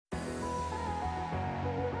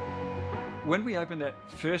When we opened that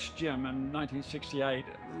first gym in 1968,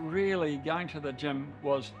 really going to the gym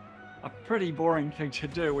was a pretty boring thing to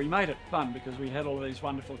do. We made it fun because we had all these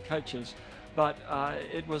wonderful coaches, but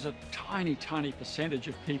it was a tiny, tiny percentage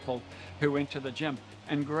of people who went to the gym.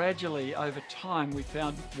 And gradually, over time, we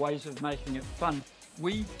found ways of making it fun.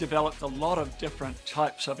 We developed a lot of different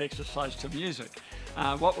types of exercise to music.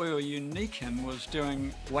 What we were unique in was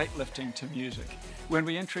doing weightlifting to music. When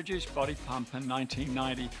we introduced Body Pump in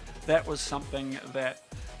 1990, that was something that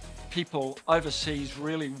people overseas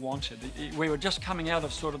really wanted. We were just coming out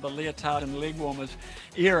of sort of the leotard and leg warmers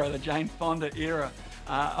era, the Jane Fonda era,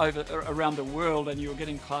 around the world, and you were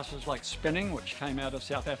getting classes like spinning, which came out of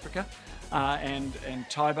South Africa, and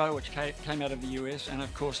Taibo, which came out of the US, and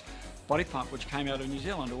of course Body Pump, which came out of New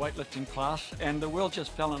Zealand, a weightlifting class, and the world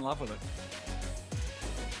just fell in love with it.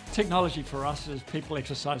 Technology for us is people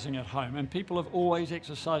exercising at home, and people have always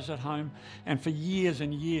exercised at home, and for years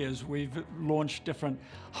and years we've launched different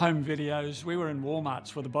home videos. We were in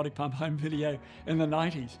Walmart's with the Body Pump home video in the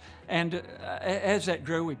 90s, and as that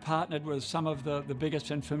grew we partnered with some of the biggest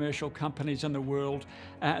infomercial companies in the world,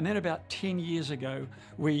 and then about 10 years ago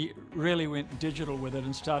we really went digital with it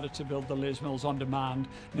and started to build the Les Mills On Demand,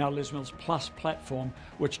 now Les Mills Plus platform,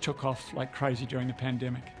 which took off like crazy during the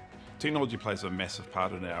pandemic. Technology plays a massive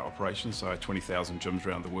part in our operations, so 20,000 gyms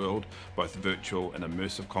around the world, both virtual and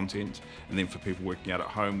immersive content. And then for people working out at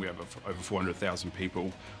home, we have over 400,000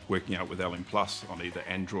 people working out with LM Plus on either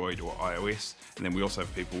Android or iOS. And then we also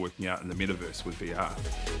have people working out in the metaverse with VR.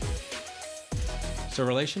 So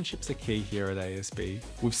relationships are key here at ASB.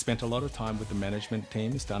 We've spent a lot of time with the management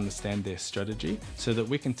teams to understand their strategy so that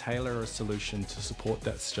we can tailor a solution to support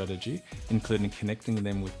that strategy, including connecting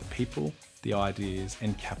them with the people, the ideas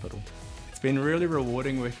and capital. It's been really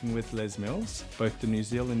rewarding working with Les Mills, both the New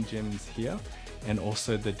Zealand gyms here and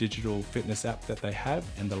also the digital fitness app that they have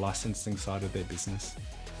and the licensing side of their business.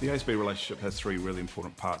 The ASB relationship has three really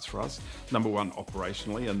important parts for us. Number one,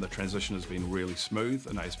 operationally, and the transition has been really smooth,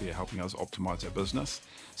 and ASB are helping us optimise our business.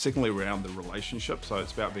 Secondly, around the relationship, so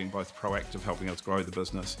it's about being both proactive, helping us grow the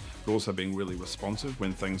business, but also being really responsive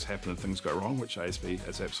when things happen and things go wrong, which ASB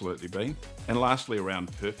has absolutely been. And lastly,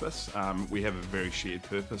 around purpose, we have a very shared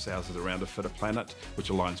purpose. Ours is around a fitter planet, which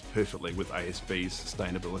aligns perfectly with ASB's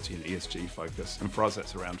sustainability and ESG focus. And for us,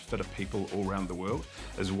 that's around fitter people all around the world,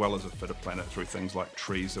 as well as a fitter planet through things like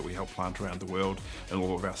trees that we help plant around the world and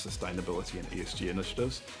all of our sustainability and ESG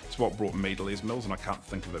initiatives. It's what brought me to Les Mills, and I can't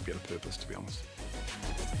think of a better purpose, to be honest.